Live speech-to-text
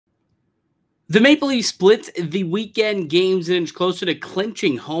The Maple Leafs split the weekend games and inch closer to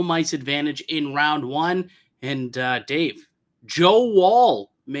clinching home ice advantage in round one. And Dave, Joe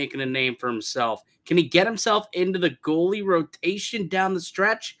Woll making a name for himself. Can he get himself into the goalie rotation down the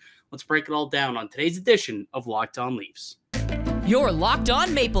stretch? Let's break it all down on today's edition of Locked On Leafs. You're Locked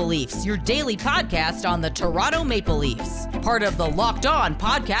On Maple Leafs, your daily podcast on the Toronto Maple Leafs. Part of the Locked On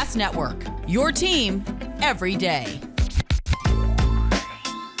Podcast Network, your team every day.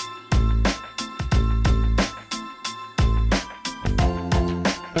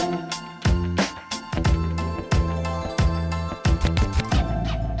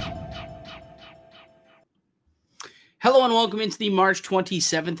 Hello and welcome into the March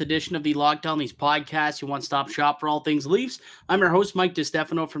 27th edition of the Locked On Leafs podcast, your one-stop shop for all things Leafs. I'm your host, Mike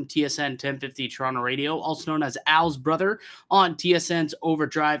DiStefano from TSN 1050 Toronto Radio, also known as Al's brother on TSN's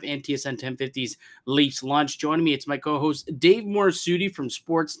Overdrive and TSN 1050's Leafs Lunch. Joining me, it's my co-host, Dave Morassutti from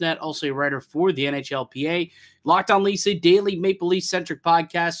Sportsnet, also a writer for the NHLPA. Locked On Leafs, a daily Maple Leafs-centric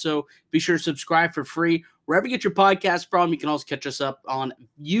podcast, so be sure to subscribe for free wherever you get your podcast from. You can also catch us up on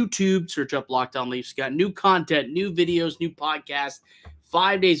YouTube. Search up Locked On Leafs. Got new content, new videos, new podcasts,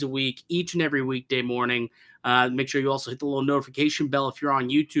 5 days a week, each and every weekday morning. Make sure you also hit the little notification bell if you're on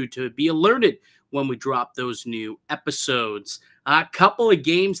YouTube to be alerted when we drop those new episodes. A couple of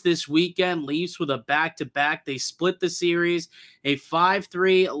games this weekend. Leafs with a back-to-back. They split the series. A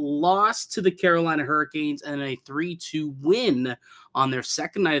 5-3 loss to the Carolina Hurricanes and a 3-2 win on their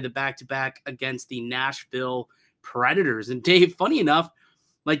second night of the back-to-back against the Nashville Predators. And Dave, funny enough,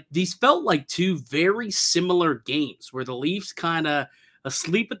 like these felt like two very similar games where the Leafs kind of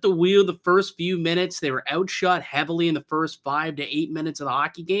asleep at the wheel the first few minutes. They were outshot heavily in the first 5 to 8 minutes of the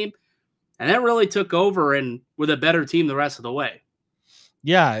hockey game. And that really took over and with a better team the rest of the way.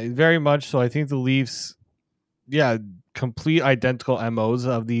 Yeah, very much so. I think the Leafs, complete identical MOs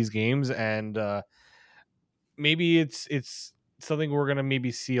of these games. And maybe it's something we're going to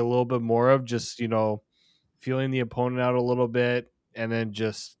maybe see a little bit more of, just, feeling the opponent out a little bit and then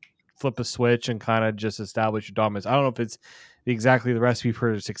just flip a switch and kind of just establish your dominance. I don't know if it's exactly the recipe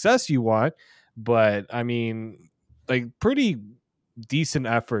for success you want, but I mean, like pretty decent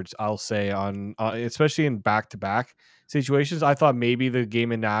efforts, I'll say, on especially in back-to-back situations. I thought maybe the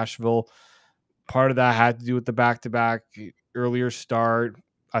game in Nashville, part of that had to do with the back-to-back earlier start.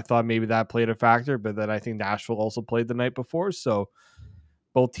 I thought maybe that played a factor, but then I think Nashville also played the night before, so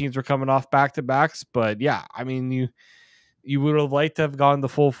both teams were coming off back-to-backs. But yeah, I mean, you would have liked to have gotten the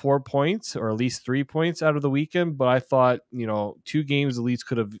full 4 points or at least 3 points out of the weekend, but I thought, 2 games the Leafs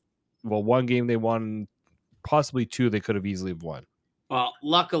could have, one game they won, possibly 2 they could have easily have won. Well,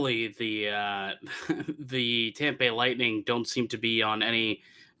 luckily, the the Tampa Bay Lightning don't seem to be on any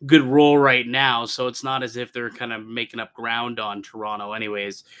good roll right now, so it's not as if they're kind of making up ground on Toronto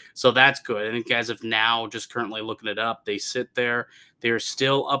anyways. So that's good. I think as of now, just currently looking it up, they sit there. They're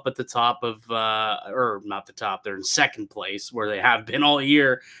still up at the top of, or not the top, they're in second place where they have been all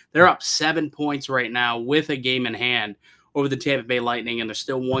year. They're up 7 points right now with a game in hand over the Tampa Bay Lightning, and there's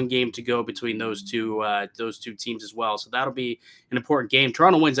still one game to go between those two teams as well. So that'll be an important game.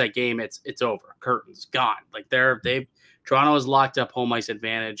 Toronto wins that game, it's over. Curtains gone. Like Toronto has locked up home ice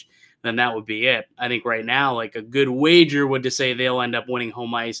advantage, then that would be it. I think right now, like a good wager would to say they'll end up winning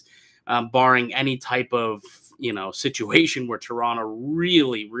home ice, barring any type of situation where Toronto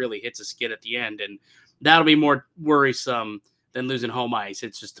really, really hits a skid at the end, and that'll be more worrisome than losing home ice.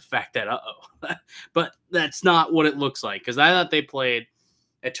 It's just the fact that, but that's not what it looks like, because I thought they played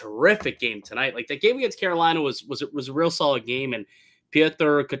a terrific game tonight. Like, that game against Carolina was a real solid game, and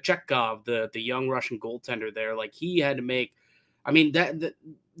Pyotr Kochetkov, the young Russian goaltender there, like he had to make, I mean, the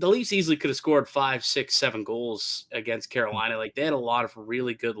Leafs easily could have scored 5, 6, 7 goals against Carolina. Like, they had a lot of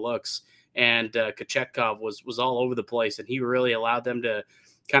really good looks, and Kochetkov was all over the place, and he really allowed them to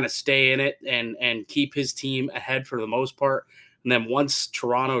kind of stay in it and keep his team ahead for the most part. And then once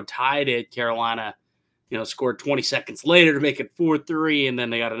Toronto tied it, Carolina, scored 20 seconds later to make it 4-3, and then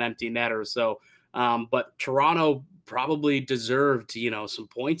they got an empty netter. So, but Toronto probably deserved, some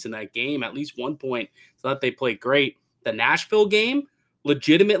points in that game, at least 1 point. So that they played great. The Nashville game,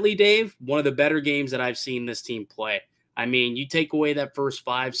 legitimately, Dave, one of the better games that I've seen this team play. I mean, you take away that first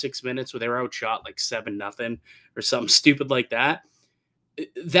 5-6 minutes where they were outshot like 7-0 or something stupid like that.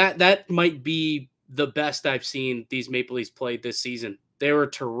 That might be the best I've seen these Maple Leafs play this season. They were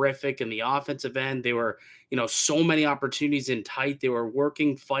terrific in the offensive end. They were, so many opportunities in tight. They were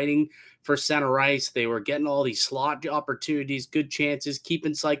working, fighting for center ice. They were getting all these slot opportunities, good chances,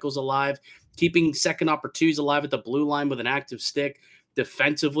 keeping cycles alive, keeping second opportunities alive at the blue line with an active stick.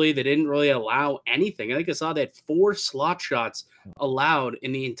 Defensively, they didn't really allow anything. I think I saw they had 4 slot shots allowed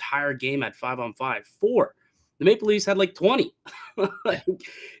in the entire game at 5-on-5. 4. The Maple Leafs had like 20. Like,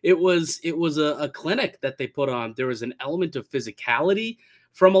 it was a clinic that they put on. There was an element of physicality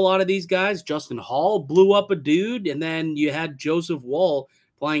from a lot of these guys. Justin Hall blew up a dude, and then you had Joseph Woll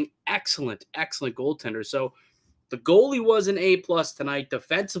playing excellent goaltender. So the goalie was an A+ tonight.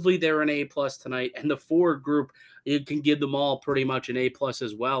 Defensively, they were an A+ tonight. And the forward group, you can give them all pretty much an A+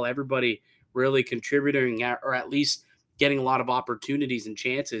 as well. Everybody really contributing or at least getting a lot of opportunities and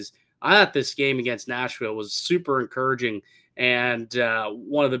chances. I thought this game against Nashville was super encouraging and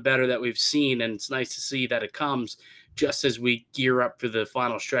one of the better that we've seen. And it's nice to see that it comes just as we gear up for the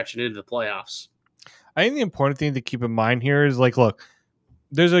final stretch and into the playoffs. I think the important thing to keep in mind here is, like, look,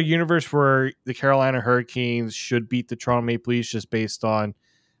 there's a universe where the Carolina Hurricanes should beat the Toronto Maple Leafs just based on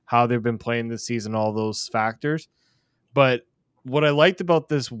how they've been playing this season, all those factors. But what I liked about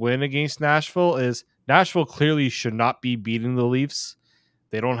this win against Nashville is Nashville clearly should not be beating the Leafs.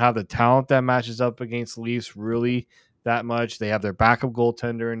 They don't have the talent that matches up against the Leafs really that much. They have their backup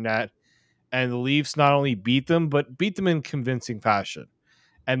goaltender in net. And the Leafs not only beat them, but beat them in convincing fashion.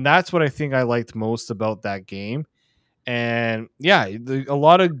 And that's what I think I liked most about that game. And yeah, a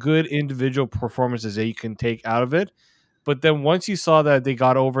lot of good individual performances that you can take out of it. But then once you saw that they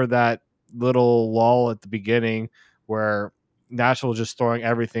got over that little lull at the beginning where Nashville was just throwing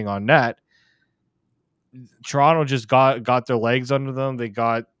everything on net, Toronto just got their legs under them. They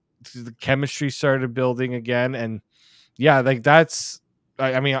got the chemistry started building again. And yeah, like that's,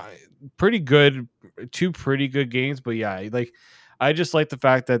 I mean, pretty good, 2 pretty good games. But yeah, like I just like the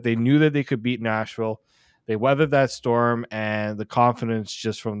fact that they knew that they could beat Nashville. They weathered that storm, and the confidence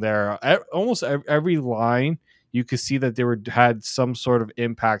just from there. Almost every line, you could see that they had some sort of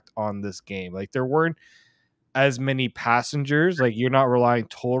impact on this game. Like there weren't as many passengers. Like you're not relying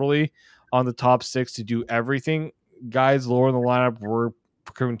totally on the top 6 to do everything. Guys lower in the lineup were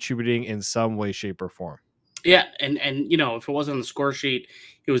contributing in some way, shape, or form. Yeah, and you know, if it wasn't on the score sheet,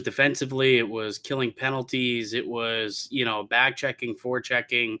 it was defensively, it was killing penalties, it was, you know, back checking,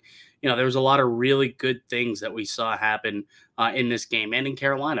 forechecking. You know, there was a lot of really good things that we saw happen in this game and in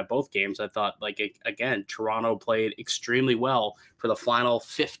Carolina, both games. I thought, like, again, Toronto played extremely well for the final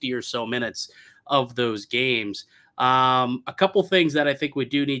 50 or so minutes of those games. A couple things that I think we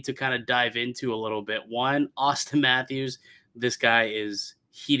do need to kind of dive into a little bit. One, Auston Matthews, this guy is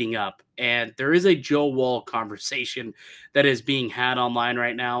heating up, and there is a Joe Woll conversation that is being had online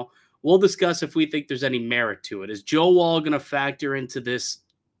right now. We'll discuss if we think there's any merit to it. Is Joe Woll going to factor into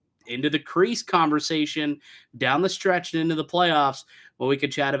the crease conversation down the stretch and into the playoffs? Well, we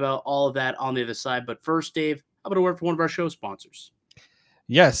could chat about all of that on the other side. But first, Dave, how about a word for one of our show sponsors?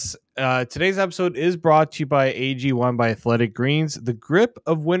 Yes, today's episode is brought to you by AG1 by Athletic Greens. The grip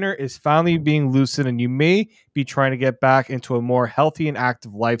of winter is finally being loosened, and you may be trying to get back into a more healthy and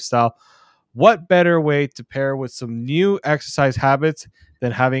active lifestyle. What better way to pair with some new exercise habits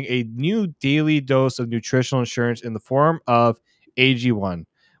than having a new daily dose of nutritional insurance in the form of AG1?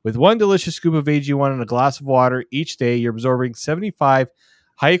 With one delicious scoop of AG1 in a glass of water each day, you're absorbing 75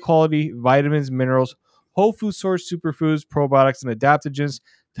 high-quality vitamins, minerals, whole food source superfoods, probiotics, and adaptogens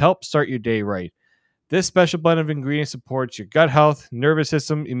to help start your day right. This special blend of ingredients supports your gut health, nervous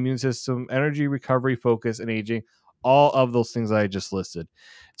system, immune system, energy, recovery, focus, and aging, all of those things that I just listed.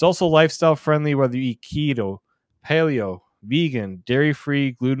 It's also lifestyle friendly, whether you eat keto, paleo, vegan,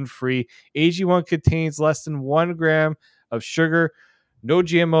 dairy-free, gluten-free. AG1 contains less than 1 gram of sugar, no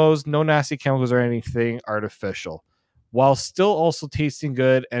GMOs, no nasty chemicals or anything artificial, while still also tasting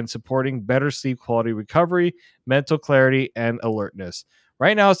good and supporting better sleep quality, recovery, mental clarity, and alertness.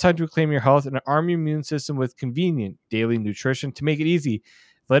 Right now, it's time to reclaim your health and arm your immune system with convenient daily nutrition. To make it easy,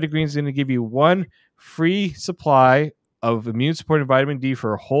 Athletic Greens is going to give you 1 free supply of immune-supporting vitamin D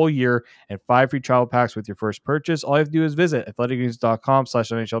for a whole year and 5 free travel packs with your first purchase. All you have to do is visit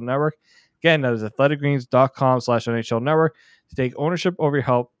athleticgreens.com/NHL Network. Again, that is athleticgreens.com/NHL Network to take ownership over your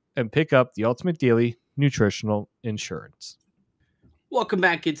health and pick up the ultimate daily nutritional insurance. Welcome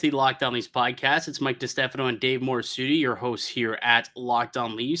back into the Locked On Leafs podcast. It's Mike DiStefano and Dave Morassutti, your hosts here at Locked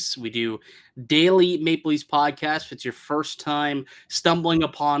On Leafs. We do daily Maple Leafs podcast. If it's your first time stumbling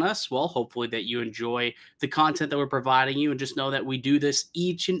upon us, well, hopefully that you enjoy the content that we're providing you, and just know that we do this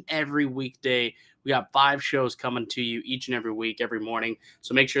each and every weekday. We got 5 shows coming to you each and every week, every morning.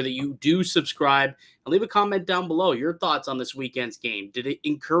 So make sure that you do subscribe and leave a comment down below. Your thoughts on this weekend's game. Did it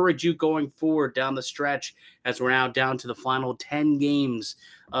encourage you going forward down the stretch as we're now down to the final 10 games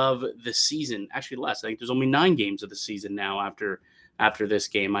of the season? Actually, less. I think there's only 9 games of the season now after this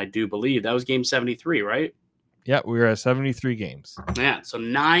game, I do believe. That was game 73, right? Yeah, we were at 73 games. Yeah, so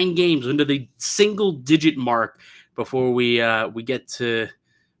 9 games into the single-digit mark before we get to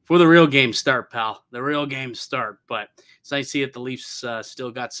for the real games start, pal. The real games start. But it's nice to see that the Leafs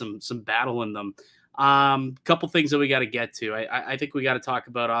still got some battle in them. Couple things that we got to get to. I think we got to talk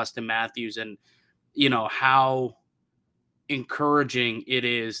about Auston Matthews and how encouraging it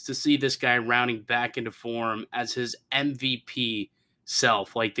is to see this guy rounding back into form as his MVP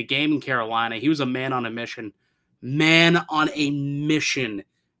self. Like the game in Carolina, he was a man on a mission. Man on a mission,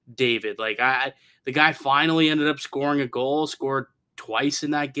 David. Like the guy finally ended up scoring a goal, scored twice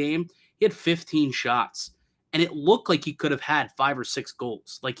in that game. He had 15 shots, and it looked like he could have had 5 or 6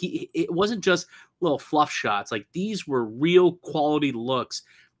 goals. Like it wasn't just little fluff shots. Like these were real quality looks,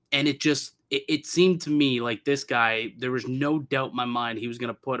 and it seemed to me like this guy, there was no doubt in my mind he was going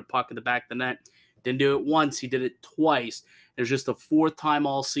to put a puck in the back of the net. Didn't do it once. He did it twice. It was just the 4th time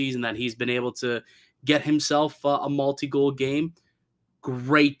all season that he's been able to get himself a multi-goal game.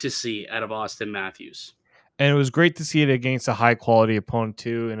 Great to see out of Auston Matthews. And it was great to see it against a high-quality opponent,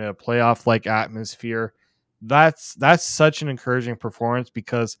 too, in a playoff-like atmosphere. That's such an encouraging performance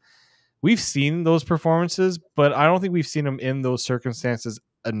because we've seen those performances, but I don't think we've seen them in those circumstances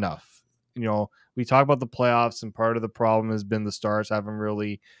enough. We talk about the playoffs, and part of the problem has been the Stars haven't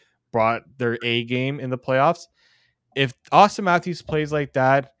really brought their A game in the playoffs. If Auston Matthews plays like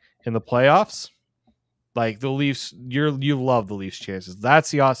that in the playoffs, like the Leafs, you love the Leafs' chances.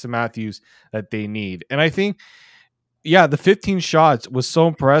 That's the Auston Matthews that they need. And I think, the 15 shots was so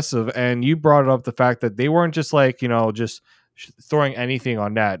impressive. And you brought up the fact that they weren't just like, just throwing anything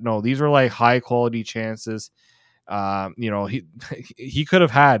on net. No, these were like high quality chances. He could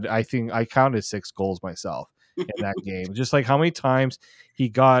have had, I think I counted 6 goals myself in that game. Just like how many times he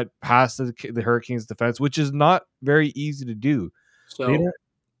got past the Hurricanes defense, which is not very easy to do.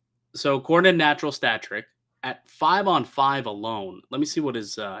 So according to Natural Stat Trick, at 5-on-5 alone, let me see what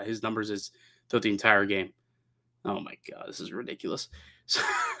his numbers is throughout the entire game. Oh my God, this is ridiculous.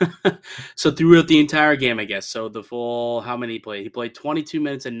 So throughout the entire game, I guess. So the full, how many he played? He played 22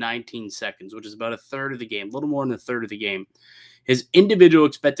 minutes and 19 seconds, which is about a third of the game, a little more than a third of the game. His individual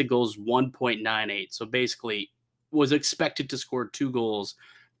expected goals 1.98. So basically was expected to score 2 goals,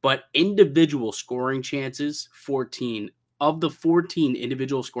 but individual scoring chances, 14. Of the 14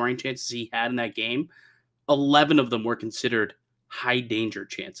 individual scoring chances he had in that game, 11 of them were considered high danger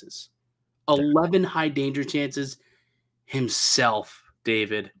chances. 11 high danger chances himself,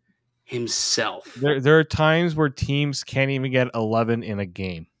 David. Himself. There are times where teams can't even get 11 in a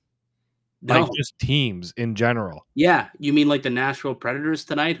game. No. Like just teams in general. Yeah. You mean like the Nashville Predators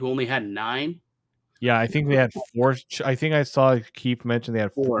tonight who only had 9? Yeah, I think they had 4. I think I saw Keith mention they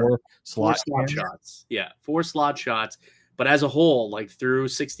had 4 slot shots. Yeah, 4 slot shots. But as a whole, like through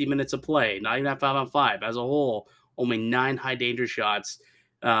 60 minutes of play, not even at 5-on-5, as a whole, only 9 high danger shots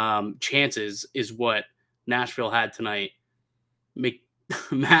chances is what Nashville had tonight.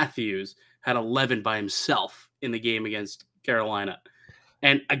 Matthews had 11 by himself in the game against Carolina.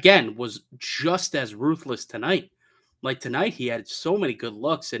 And again, was just as ruthless tonight. Like tonight, he had so many good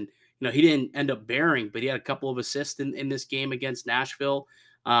looks, and he didn't end up bearing, but he had a couple of assists in this game against Nashville.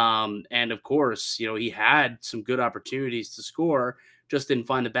 And of course, he had some good opportunities to score, just didn't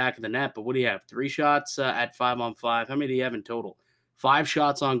find the back of the net. But what do you have? 3 shots at 5-on-5. How many do you have in total? 5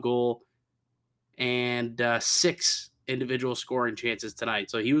 shots on goal and 6 individual scoring chances tonight.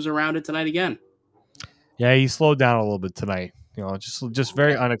 So he was around it tonight again. Yeah, he slowed down a little bit tonight. Just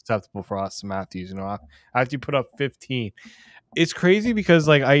very unacceptable for Auston Matthews. After you put up 15. It's crazy because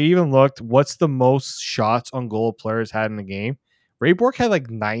like I even looked, what's the most shots on goal players had in the game? Ray Bourque had like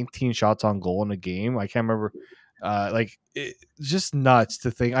 19 shots on goal in a game. I can't remember. It's just nuts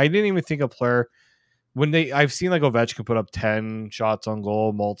to think. I didn't even think a player I've seen like Ovechkin put up 10 shots on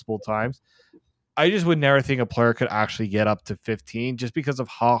goal multiple times. I just would never think a player could actually get up to 15 just because of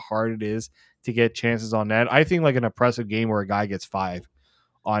how hard it is to get chances on net. I think like an impressive game where a guy gets 5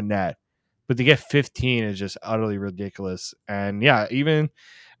 on net, but to get 15 is just utterly ridiculous. And the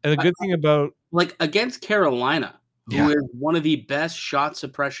good thing about like against Carolina, who is one of the best shot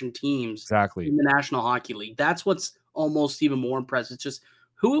suppression teams in the National Hockey League. That's what's almost even more impressive. It's just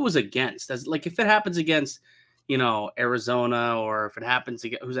who it was against. As like if it happens against, Arizona, or if it happens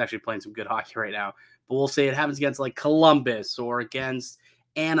against who's actually playing some good hockey right now, but we'll say it happens against like Columbus or against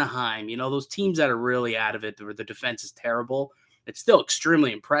Anaheim, those teams that are really out of it, where the defense is terrible. It's still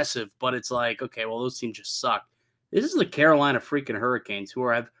extremely impressive, but it's like, okay, well, those teams just suck. This is the Carolina freaking Hurricanes, who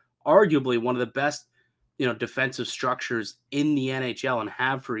have arguably one of the best defensive structures in the NHL and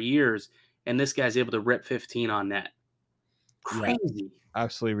have for years, and this guy's able to rip 15 on net. Crazy. Yeah,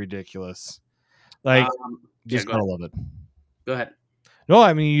 absolutely ridiculous. Like Yeah, Just gotta love it. Go ahead. No,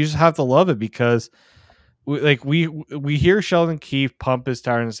 I mean you just have to love it because we hear Sheldon Keefe pump his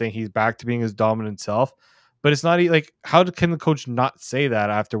tire and saying he's back to being his dominant self, but it's not like can the coach not say that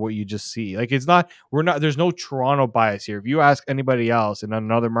after what you just see? Like it's not there's no Toronto bias here. If you ask anybody else in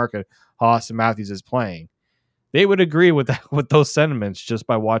another market how Auston Matthews is playing, they would agree with with those sentiments just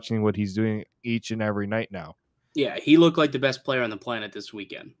by watching what he's doing each and every night now. Yeah, he looked like the best player on the planet this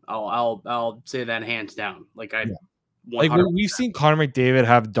weekend. I'll say that hands down. Like I 100%. Like we've seen Connor McDavid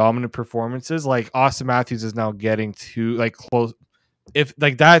have dominant performances. Like Auston Matthews is now getting to like close. If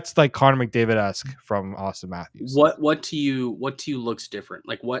like that's like Connor McDavid-esque from Auston Matthews. What to you looks different?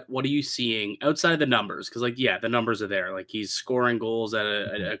 Like what are you seeing outside of the numbers? Because like the numbers are there. Like he's scoring goals at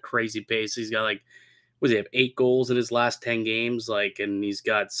a crazy pace. He's got like he have 8 goals in his last 10 games? Like, and he's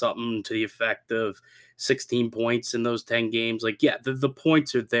got something to the effect of 16 points in those 10 games. Like, the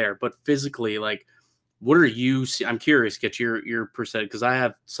points are there, but physically, like, what are you seeing? I'm curious, get your percent, because I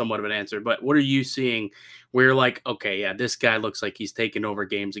have somewhat of an answer, but what are you seeing where you're like, okay, yeah, this guy looks like he's taking over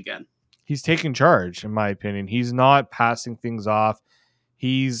games again? He's taking charge, in my opinion. He's not passing things off.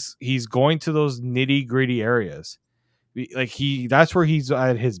 He's going to those nitty gritty areas. Like that's where he's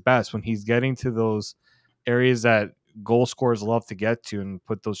at his best, when he's getting to those areas that goal scorers love to get to and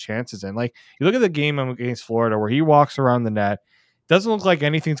put those chances in. Like you look at the game against Florida where he walks around the net, doesn't look like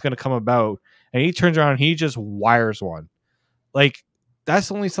anything's going to come about, and he turns around and he just wires one. Like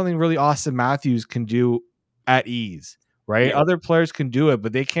that's only something really Auston Matthews can do at ease, right? Yeah. Other players can do it,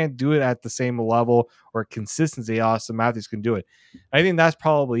 but they can't do it at the same level or consistency Auston Matthews can do it. I think that's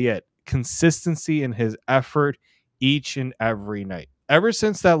probably it. Consistency in his effort each and every night. Ever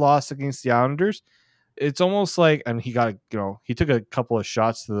since that loss against the Islanders, it's almost like, and he got, he took a couple of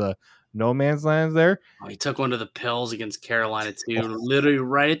shots to the no man's land there. Oh, he took one to the pills against Carolina too, literally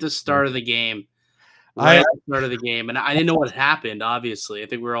right at the start of the game. And I didn't know what happened, obviously. I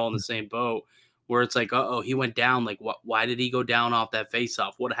think we were all in the same boat where it's like, he went down. Like, why did he go down off that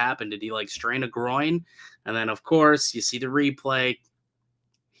faceoff? What happened? Did he like strain a groin? And then, of course, you see the replay,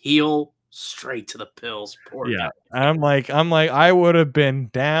 heel straight to the pills. Poor guy. I'm like, I would have been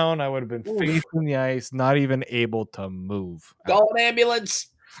down. I would have been facing the ice, not even able to move. Call an ambulance.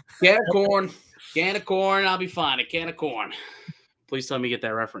 Can of corn. I'll be fine. A can of corn. Please tell me you get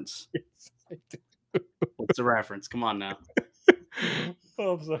that reference. Yes, I do. What's the reference? Come on now.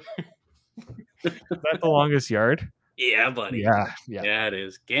 Oh, I'm sorry. Is that the longest yard? Yeah, buddy. Yeah, it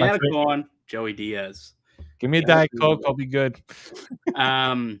is. Can of corn. Joey Diaz. Give me a Diet Coke. I'll be good.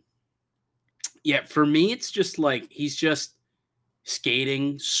 Yeah, for me, it's just like he's just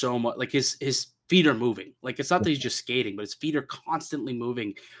skating so much. Like his feet are moving. Like it's not that he's just skating, but his feet are constantly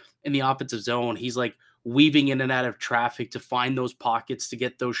moving in the offensive zone. He's like weaving in and out of traffic to find those pockets to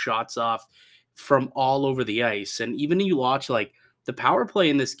get those shots off from all over the ice. And even you watch like the power play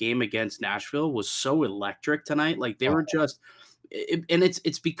in this game against Nashville was so electric tonight. Like they were just. And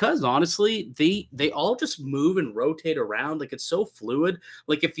it's because honestly they all just move and rotate around. Like it's so fluid.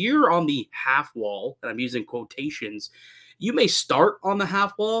 Like if you're on the half wall, and I'm using quotations, you may start on the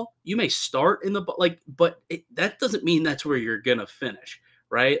half wall, you may start in the but that doesn't mean that's where you're gonna finish,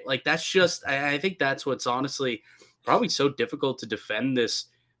 right? Like that's just I think that's what's honestly probably so difficult to defend this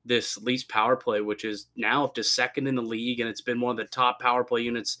Leafs power play, which is now up to second in the league, and it's been one of the top power play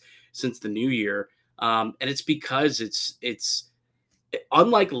units since the new year. And it's because it's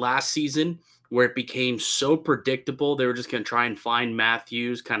unlike last season where it became so predictable, they were just going to try and find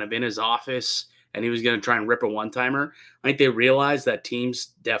Matthews kind of in his office and he was going to try and rip a one-timer. I think they realized that teams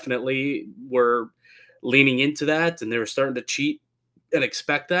definitely were leaning into that and they were starting to cheat and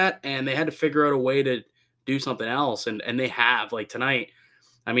expect that. And they had to figure out a way to do something else. And they have, like tonight,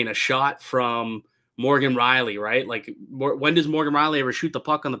 I mean, a shot from Morgan Rielly, right? Like when does Morgan Rielly ever shoot the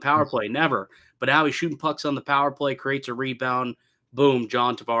puck on the power play? Never. But now he's shooting pucks on the power play, creates a rebound. Boom,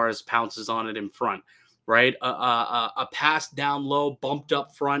 John Tavares pounces on it in front, right? A pass down low, bumped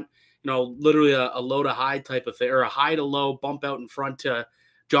up front, literally a low to high type of thing, or a high to low, bump out in front to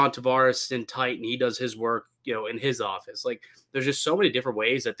John Tavares in tight, and he does his work, in his office. Like, there's just so many different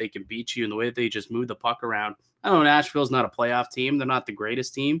ways that they can beat you, and the way that they just move the puck around. I don't know, Nashville's not a playoff team. They're not the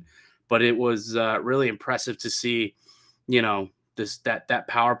greatest team, but it was really impressive to see, that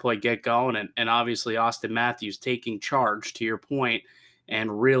power play get going, and obviously Auston Matthews taking charge, to your point,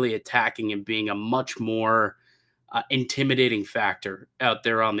 and really attacking and being a much more intimidating factor out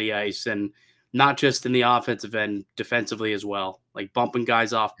there on the ice, and not just in the offensive end, defensively as well, like bumping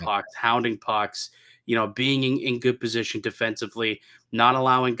guys off pucks, hounding pucks, being in good position defensively, not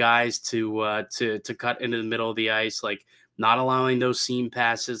allowing guys to cut into the middle of the ice, like not allowing those seam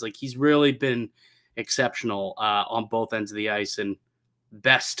passes. Like he's really been exceptional on both ends of the ice, and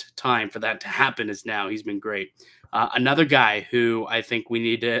best time for that to happen is now. He's been great. Another guy who I think we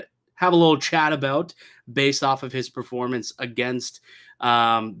need to have a little chat about based off of his performance against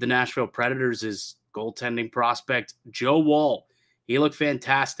the Nashville Predators is goaltending prospect Joe Woll. He looked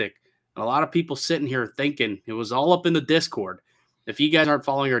fantastic. And a lot of people sitting here thinking it was all up in the Discord. If you guys aren't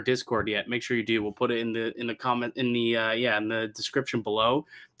following our Discord yet, make sure you do. We'll put it in the comment in the description below,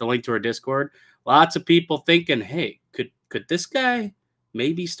 the link to our Discord. Lots of people thinking, hey, could this guy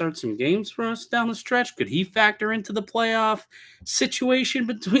maybe start some games for us down the stretch? Could he factor into the playoff situation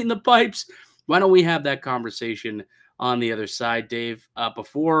between the pipes? Why don't we have that conversation on the other side, Dave?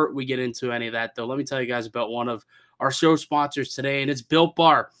 Before we get into any of that, though, let me tell you guys about one of our show sponsors today, and it's Built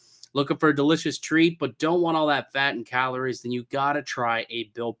Bar. Looking for a delicious treat, but don't want all that fat and calories, then you got to try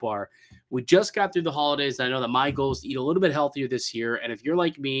a Built Bar. We just got through the holidays. And I know that my goal is to eat a little bit healthier this year. And if you're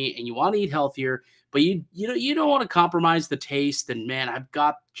like me and you want to eat healthier, but you don't want to compromise the taste, then man, I've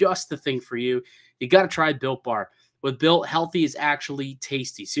got just the thing for you. You got to try Built Bar. With Built, healthy is actually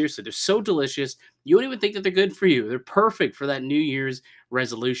tasty. Seriously, they're so delicious. You don't even think that they're good for you. They're perfect for that New Year's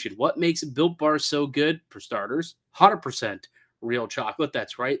resolution. What makes Built Bar so good? For starters, 100% real chocolate.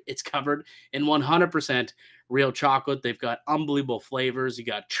 That's right. It's covered in 100% real chocolate. They've got unbelievable flavors. You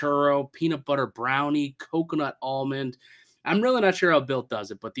got churro, peanut butter brownie, coconut almond. I'm really not sure how Built does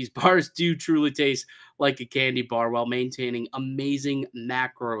it, but these bars do truly taste like a candy bar while maintaining amazing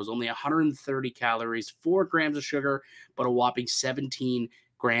macros. Only 130 calories, 4 grams of sugar, but a whopping 17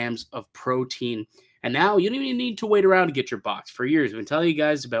 grams of protein. And now you don't even need to wait around to get your box. For years, I've been telling you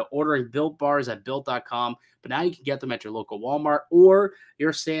guys about ordering Built bars at Built.com, but now you can get them at your local Walmart or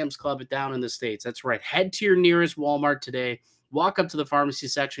your Sam's Club down in the States. That's right. Head to your nearest Walmart today. Walk up to the pharmacy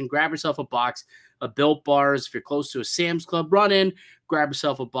section, grab yourself a box of Built bars. If you're close to a Sam's Club, run in, grab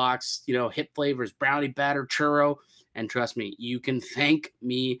yourself a box, hit flavors, brownie batter, churro, and trust me, you can thank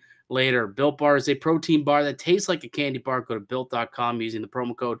me later. Built Bar is a protein bar that tastes like a candy bar. Go to Built.com using the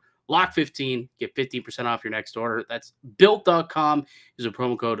promo code LOCK15, get 15% off your next order. That's Built.com. Use the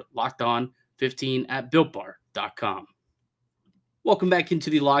promo code LOCKEDON15 at BuiltBar.com. Welcome back into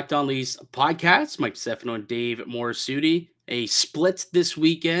the Locked On Leafs podcast. Mike DiStefano and David Morassutti. A split this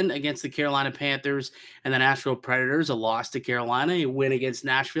weekend against the Carolina Panthers and the Nashville Predators. A loss to Carolina, a win against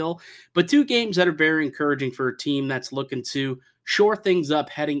Nashville. But 2 games that are very encouraging for a team that's looking to shore things up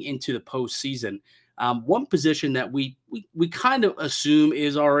heading into the postseason. One position that we kind of assume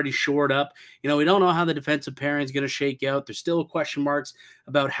is already shored up. We don't know how the defensive pairing is going to shake out. There's still question marks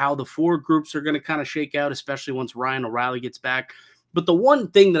about how the 4 groups are going to kind of shake out, especially once Ryan O'Reilly gets back. But the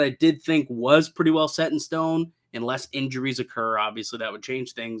one thing that I did think was pretty well set in stone, unless injuries occur, obviously that would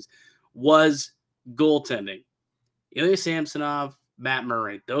change things, was goaltending. Ilya Samsonov, Matt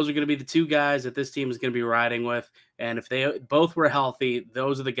Murray. Those are going to be the 2 guys that this team is going to be riding with. And if they both were healthy,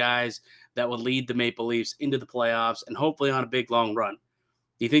 those are the guys that would lead the Maple Leafs into the playoffs and hopefully on a big, long run.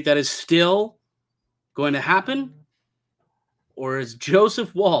 Do you think that is still going to happen? Or is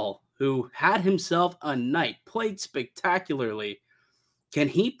Joseph Woll, who had himself a night, played spectacularly, can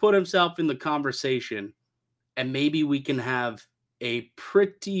he put himself in the conversation and maybe we can have a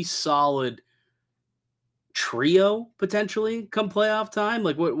pretty solid trio potentially come playoff time?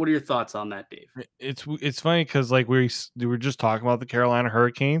 Like, what are your thoughts on that, Dave? It's funny because we were just talking about the Carolina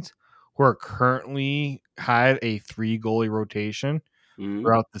Hurricanes, who are currently had a 3 goalie rotation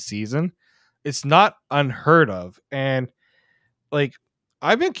throughout the season. It's not unheard of, and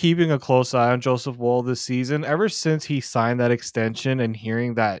I've been keeping a close eye on Joseph Woll this season ever since he signed that extension, and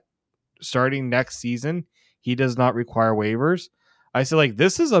hearing that starting next season he does not require waivers. I said,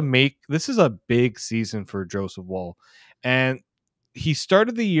 this is a big season for Joseph Woll. And he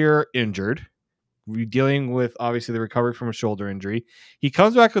started the year injured, dealing with obviously the recovery from a shoulder injury. He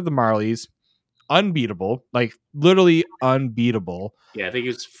comes back with the Marlies, unbeatable, literally unbeatable. Yeah, I think it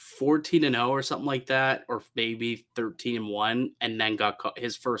was 14-0 or something like that, or maybe 13-1, and then got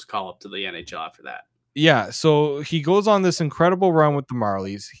his first call up to the NHL after that. Yeah, so he goes on this incredible run with the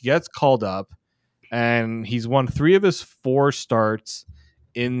Marlies. He gets called up, and he's won 3 of his 4 starts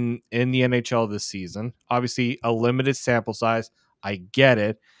in the NHL this season. Obviously, a limited sample size. I get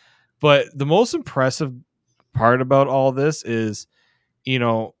it. But the most impressive part about all this is,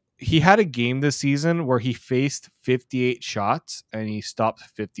 he had a game this season where he faced 58 shots and he stopped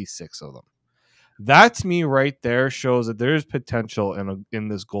 56 of them. That, to me, right there shows that there's potential in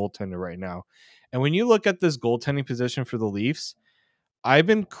this goaltender right now. And when you look at this goaltending position for the Leafs, I've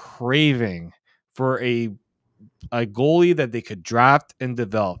been craving for a goalie that they could draft and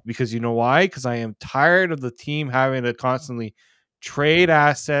develop. Because you know why? Because I am tired of the team having to constantly trade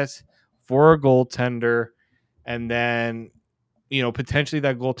assets for a goaltender, and then potentially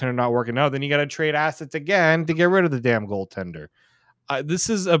that goaltender not working out, then you got to trade assets again to get rid of the damn goaltender. This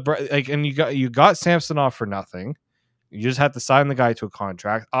is and you got Samsonov for nothing. You just had to sign the guy to a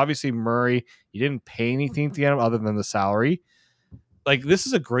contract. Obviously, Murray, you didn't pay anything to get him other than the salary. Like, this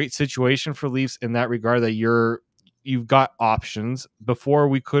is a great situation for Leafs in that regard, that you've got options. Before,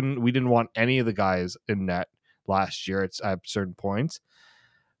 we didn't want any of the guys in net last year at certain points.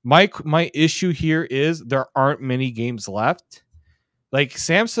 My issue here is there aren't many games left. Like,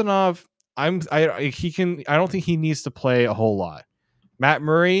 Samsonov, I don't think he needs to play a whole lot. Matt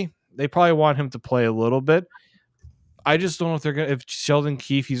Murray, they probably want him to play a little bit. I just don't know if Sheldon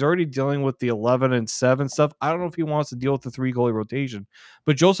Keefe, he's already dealing with the 11-7 stuff. I don't know if he wants to deal with the 3-goalie rotation.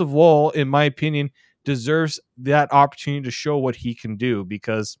 But Joseph Woll, in my opinion, deserves that opportunity to show what he can do,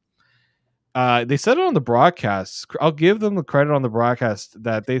 because they said it on the broadcast. I'll give them the credit on the broadcast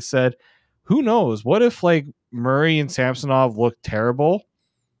that they said, who knows? What if like Murray and Samsonov look terrible?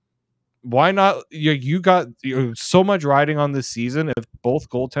 Why not? You got so much riding on this season. If both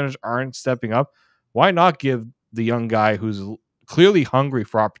goaltenders aren't stepping up, why not give the young guy who's clearly hungry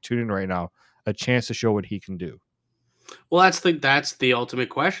for opportunity right now a chance to show what he can do? Well, that's the ultimate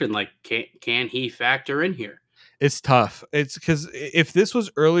question. Like, can he factor in here? It's tough. It's because if this was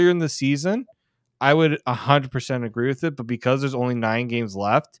earlier in the season, I would 100% agree with it. But because there's only 9 games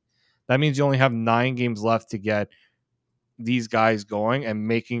left, that means you only have 9 games left to get these guys going and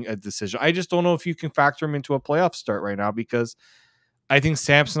making a decision. I just don't know if you can factor him into a playoff start right now, because I think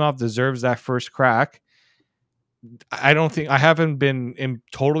Samsonov deserves that first crack. I haven't been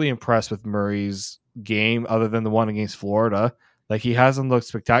totally impressed with Murray's game other than the one against Florida. Like, he hasn't looked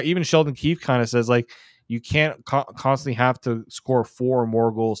spectacular. Even Sheldon Keefe kind of says, like, you can't constantly have to score 4 or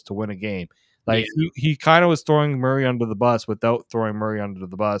more goals to win a game. Like, he kind of was throwing Murray under the bus without throwing Murray under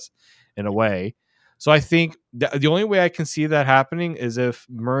the bus in a way. So I think the only way I can see that happening is if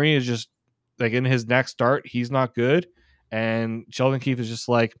Murray is just like in his next start, he's not good, and Sheldon Keefe is just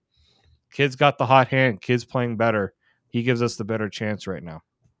like, kid's got the hot hand, kid's playing better, he gives us the better chance right now.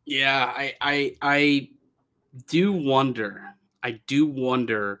 Yeah, I do wonder. I do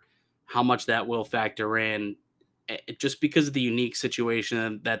wonder how much that will factor in, just because of the unique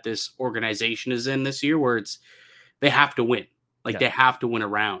situation that this organization is in this year, where they have to win. Like, they have to win a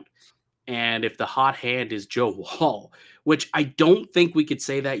round. And if the hot hand is Joe Woll, which I don't think we could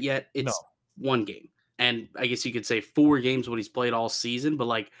say that yet, it's 1 game. And I guess you could say 4 games what he's played all season, but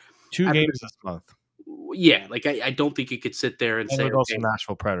like 2 games this month. Yeah, like I don't think you could sit there and say, also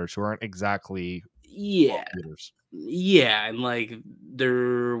Nashville Predators, who aren't exactly leaders. Yeah, and like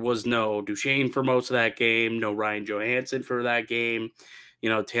there was no Duchesne for most of that game, no Ryan Johansson for that game.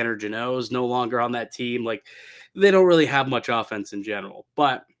 Tanner Jeannot's no longer on that team. Like, they don't really have much offense in general.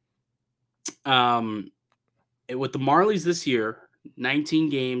 But with the Marlies this year, 19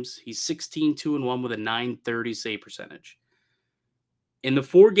 games, he's 16-2-1 with a .930 save percentage. In the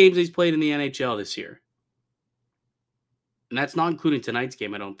 4 games he's played in the NHL this year, and that's not including tonight's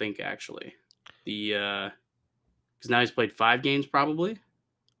game, I don't think, actually. Because now he's played 5 games, probably.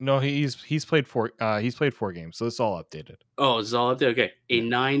 No, he's played 4. He's played 4 games, so it's all updated. Oh, it's all updated. Okay, a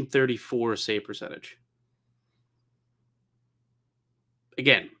 .934 save percentage.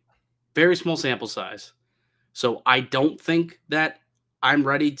 Again, very small sample size. So I don't think that I'm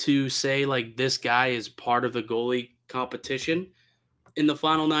ready to say like this guy is part of the goalie competition in the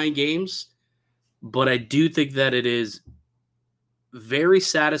final 9 games. But I do think that it is very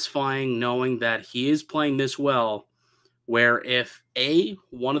satisfying knowing that he is playing this well, where if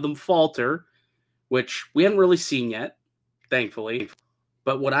one of them falter, which we haven't really seen yet, thankfully,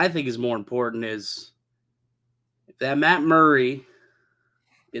 but what I think is more important is if that Matt Murray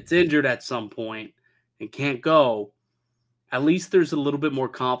gets injured at some point and can't go, at least there's a little bit more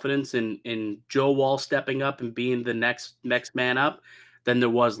confidence in Joe Woll stepping up and being the next man up than there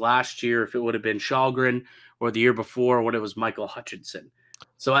was last year if it would have been Shalgren, or the year before when it was Michael Hutchinson.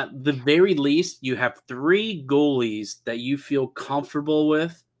 So at the very least, you have 3 goalies that you feel comfortable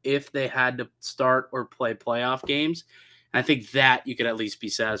with if they had to start or play playoff games. And I think that you could at least be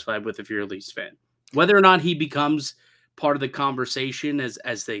satisfied with if you're a Leafs fan. Whether or not he becomes part of the conversation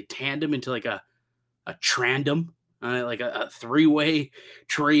as they tandem into like a trandom, like a 3-way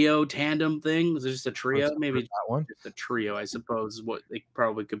trio tandem thing. Was it just a trio? Maybe that one. Just a trio, I suppose, is what they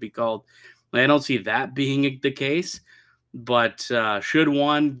probably could be called. I don't see that being the case, but should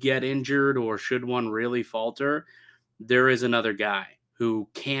one get injured or should one really falter, there is another guy who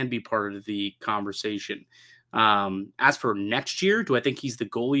can be part of the conversation. As for next year, do I think he's the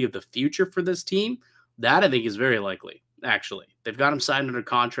goalie of the future for this team? That I think is very likely. actually. They've got him signed under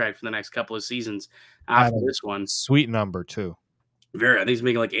contract for the next couple of seasons after this one. Sweet number, too. I think he's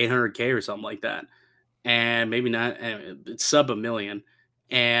making like $800K or something like that. And maybe not. It's sub $1 million.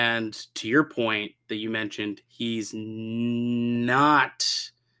 And to your point that you mentioned, he's not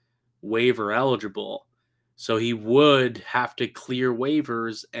waiver eligible. So he would have to clear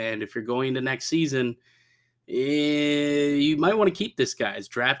waivers. And if you're going into next season, you might want to keep this guy. He's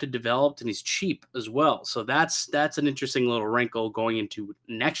drafted, developed, and he's cheap as well. So that's an interesting little wrinkle going into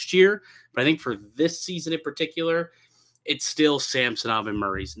next year. But I think for this season in particular, it's still Samsonov and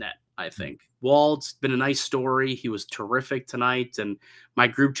Murray's net, I think. Woll's been a nice story. He was terrific tonight. And my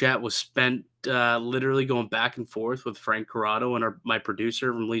group chat was spent literally going back and forth with Frank Corrado and my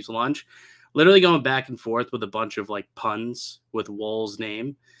producer from Leaves Lunch, literally going back and forth with a bunch of like puns with Woll's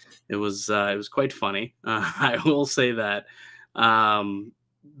name. It was quite funny. I will say that.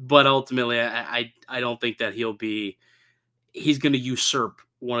 But ultimately, I don't think that he's going to usurp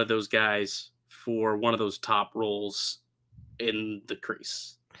one of those guys for one of those top roles in the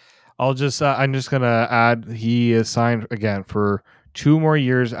crease. I'm just going to add, he is signed again for 2 more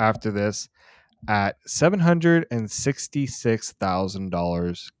years after this at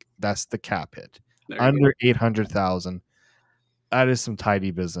 $766,000. That's the cap hit. Under $800,000. That is some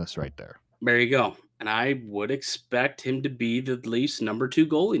tidy business right there. There you go. And I would expect him to be the Leafs' number 2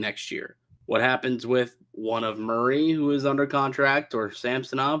 goalie next year. What happens with one of Murray, who is under contract, or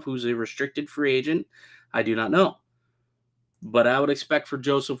Samsonov, who's a restricted free agent, I do not know. But I would expect for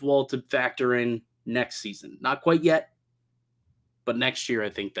Joseph Woll to factor in next season. Not quite yet, but next year I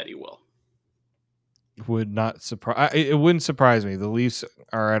think that he will. It wouldn't surprise me. The Leafs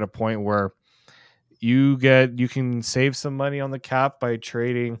are at a point where you can save some money on the cap by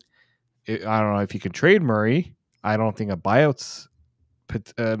trading. I don't know if you can trade Murray. I don't think a buyout's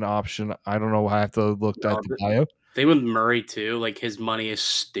an option. I don't know. I have to look at the buyout. Thing with Murray too, like his money is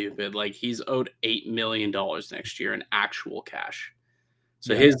stupid. Like he's owed $8 million next year in actual cash.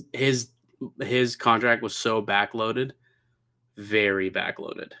 So his contract was so backloaded, very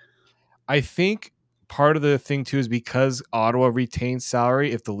backloaded. I think part of the thing too is because Ottawa retains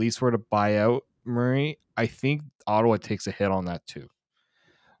salary. If the Leafs were to buy out Murray, I think Ottawa takes a hit on that too.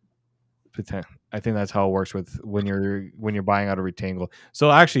 I think that's how it works with when you're buying out a retained goal.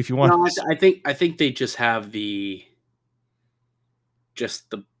 So actually, if you want, I think they just have the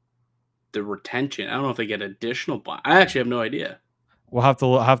retention. I don't know if they get additional buy. I actually have no idea. We'll have to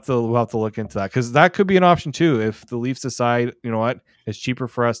look into that because that could be an option too. If the Leafs decide, you know what, it's cheaper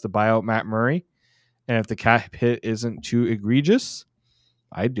for us to buy out Matt Murray, and if the cap hit isn't too egregious,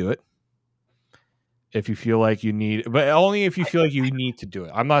 I'd do it. If you feel like you need, but only if you feel like you need to do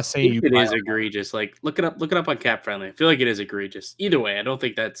it. I'm not saying it is egregious. Like look it up on Cap Friendly. I feel like it is egregious. Either way, I don't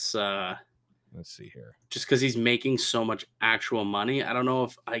think that's. Let's see here. Just because he's making so much actual money, I don't know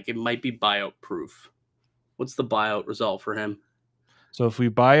if it might be buyout proof. What's the buyout result for him? So if we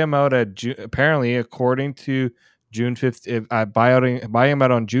buy him out at June, apparently according to June 5th, if I buy him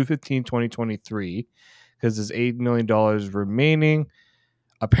out on June 15, 2023, because there's $8 million remaining.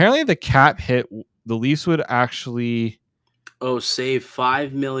 Apparently the cap hit. The Leafs would actually save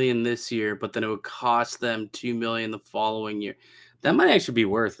 $5 million this year, but then it would cost them $2 million the following year. That might actually be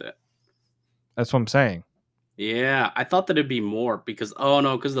worth it. That's what I'm saying. Yeah, I thought that it'd be more because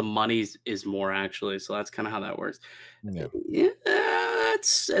the money is more actually. So that's kind of how that works. Yeah,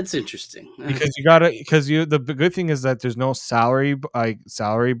 that's interesting. Because the good thing is that there's no salary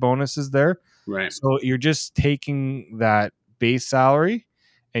bonuses there. Right. So you're just taking that base salary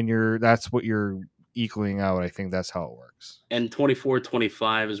and that's what you're equaling out. I think that's how it works. And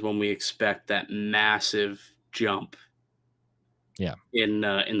 24-25 is when we expect that massive jump. Yeah. In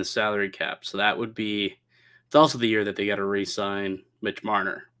the salary cap. So that would be it's also the year that they got to re-sign Mitch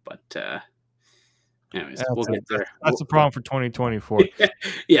Marner. But anyways, we'll get there. That's a problem for 2024.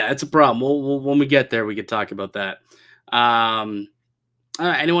 Yeah, it's a problem. We'll when we get there, we could talk about that.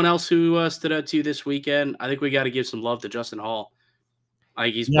 Anyone else who stood out to you this weekend? I think we got to give some love to Justin Holl. I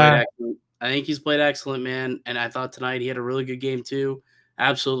think he's played excellent. I think he's played excellent, man. And I thought tonight he had a really good game too.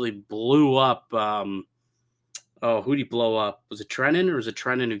 Absolutely blew up. Who'd he blow up? Was it Trennan or was it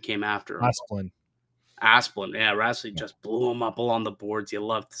Trennan who came after him? Asplund. Yeah, Rassley just blew him up along the boards. You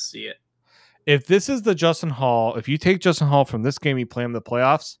love to see it. If this is the Justin Holl, if you take Justin Holl from this game, you play him in the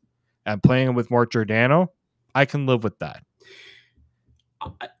playoffs and playing him with Mark Giordano, I can live with that.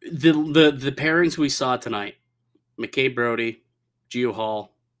 The pairings we saw tonight, McKay Brody, Gio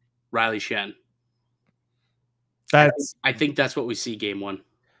Hall, Riley Shen. I think that's what we see game 1.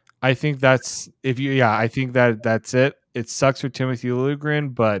 I think that's I think that's it. It sucks for Timothy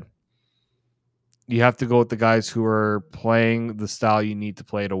Liljegren, but you have to go with the guys who are playing the style you need to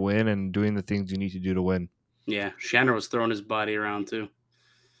play to win and doing the things you need to do to win. Yeah, Shannon was throwing his body around too.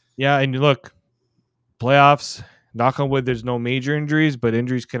 Yeah, and look, playoffs, knock on wood, there's no major injuries, but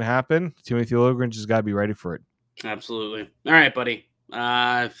injuries can happen. Timothy Liljegren just got to be ready for it. Absolutely. All right, buddy.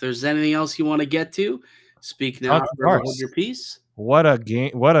 If there's anything else you want to get to, speak now. John Forever Tavares. hold your peace. What a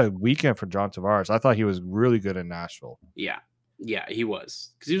game! What a weekend for John Tavares. I thought he was really good in Nashville. Yeah, he was,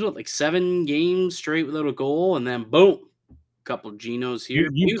 because he was like 7 games straight without a goal, and then boom, couple Genos here.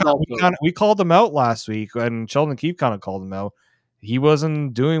 We called him out last week, and Sheldon Keefe kind of called him out. He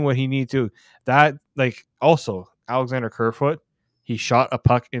wasn't doing what he needed to. That, like, also Alexander Kerfoot, he shot a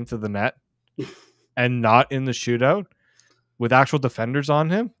puck into the net and not in the shootout with actual defenders on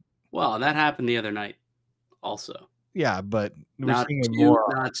him. Well, that happened the other night also. Yeah, but now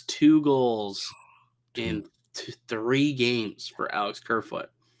it's 2 goals in 3 games for Alex Kerfoot.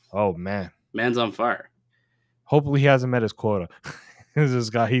 Oh, man. Man's on fire. Hopefully he hasn't met his quota. This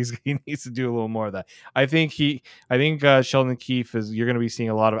guy, he needs to do a little more of that. I think Sheldon Keefe you're going to be seeing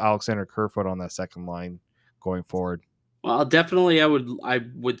a lot of Alexander Kerfoot on that second line going forward. Well, definitely, I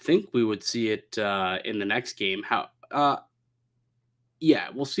would think we would see it in the next game. Yeah,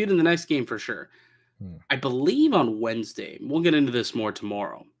 we'll see it in the next game for sure. I believe on Wednesday. We'll get into this more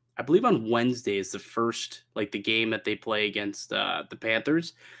tomorrow. I believe on Wednesday is the first, like, the game that they play against the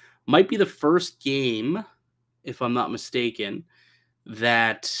Panthers. Might be the first game, if I'm not mistaken,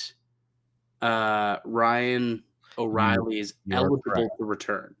 that Ryan O'Reilly is eligible to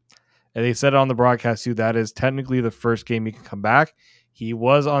return. And they said it on the broadcast too. That is technically the first game he can come back. He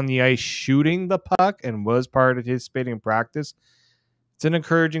was on the ice shooting the puck and was part of his participating in practice. It's an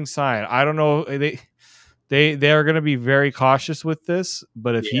encouraging sign. I don't know. They are going to be very cautious with this,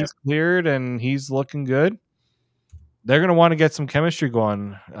 but if he's cleared and he's looking good, they're going to want to get some chemistry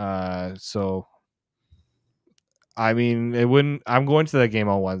going. So, I mean, I'm going to that game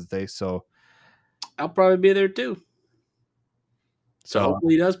on Wednesday, so I'll probably be there too. So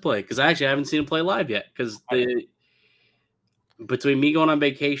hopefully he does play, because I haven't seen him play live yet. Because between me going on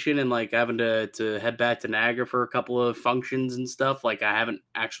vacation and like having to head back to Niagara for a couple of functions and stuff, like I haven't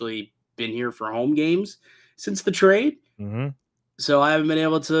actually been here for home games since the trade. Mm-hmm. So I haven't been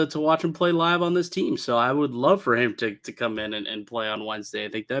able to watch him play live on this team. So I would love for him to come in and play on Wednesday. I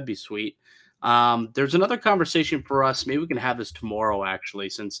think that'd be sweet. There's another conversation for us. Maybe we can have this tomorrow, actually,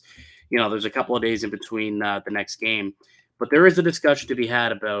 since there's a couple of days in between the next game. But there is a discussion to be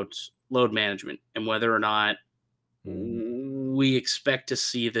had about load management and whether or not we expect to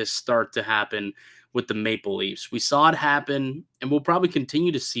see this start to happen with the Maple Leafs. We saw it happen, and we'll probably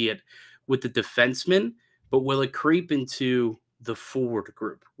continue to see it with the defensemen, but will it creep into the forward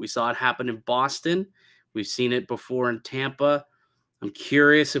group? We saw it happen in Boston. We've seen it before in Tampa. I'm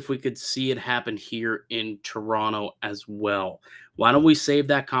curious if we could see it happen here in Toronto as well. Why don't we save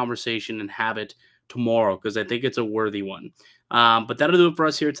that conversation and have it tomorrow, because I think it's a worthy one. But that'll do it for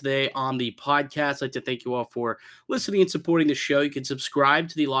us here today on the podcast. I'd like to thank you all for listening and supporting the show. You can subscribe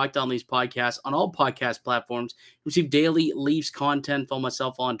to the Locked On Leafs podcast on all podcast platforms. Receive daily Leafs content. Follow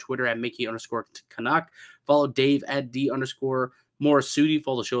myself on Twitter at Mickey_Canuck. Follow Dave at D_Morassutti.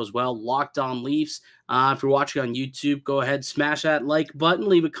 Follow the show as well, Locked On Leafs. If you're watching on YouTube, go ahead, smash that like button.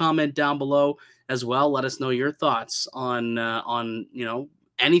 Leave a comment down below as well. Let us know your thoughts on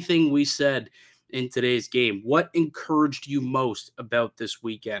anything we said in today's game. What encouraged you most about this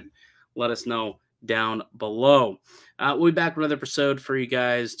weekend? Let us know down below. We'll be back with another episode for you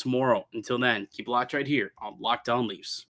guys tomorrow. Until then, keep locked right here on Locked On Leafs.